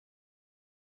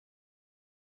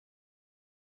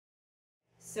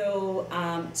So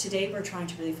today we're trying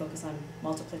to really focus on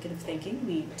multiplicative thinking.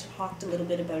 We talked a little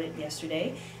bit about it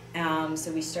yesterday.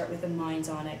 So we start with a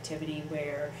minds-on activity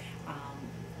where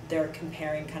they're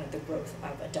comparing kind of the growth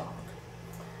of a dog.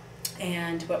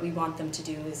 And what we want them to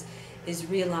do is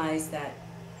realize that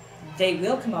they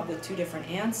will come up with two different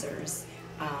answers.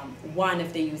 One,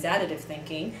 if they use additive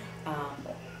thinking,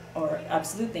 or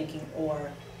absolute thinking,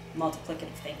 or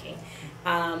multiplicative thinking.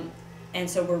 And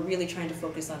so we're really trying to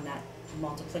focus on that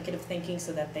multiplicative thinking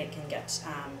so that they can get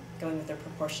going with their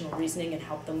proportional reasoning and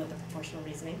help them with the proportional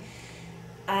reasoning.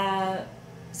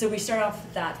 So we start off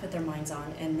with that with their minds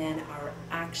on, and then our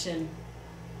action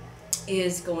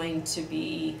is going to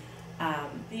be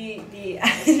the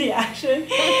action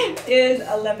is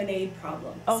a lemonade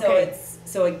problem. Okay.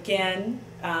 So again,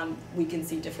 we can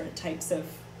see different types of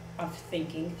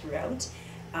thinking throughout.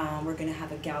 We're going to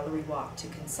have a gallery walk to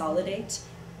consolidate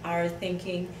our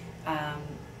thinking,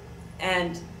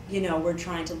 and we're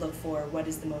trying to look for what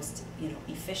is the most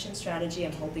efficient strategy.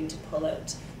 I'm hoping to pull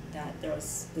out that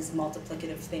there's this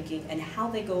multiplicative thinking and how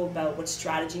they go about what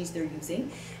strategies they're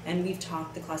using, and the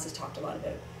class has talked a lot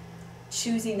about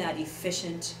choosing that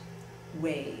efficient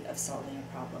way of solving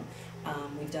a problem.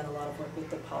 We've done a lot of work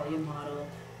with the Polya model,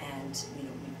 and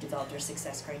we've developed our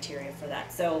success criteria for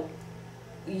that. So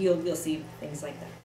you'll see things like that.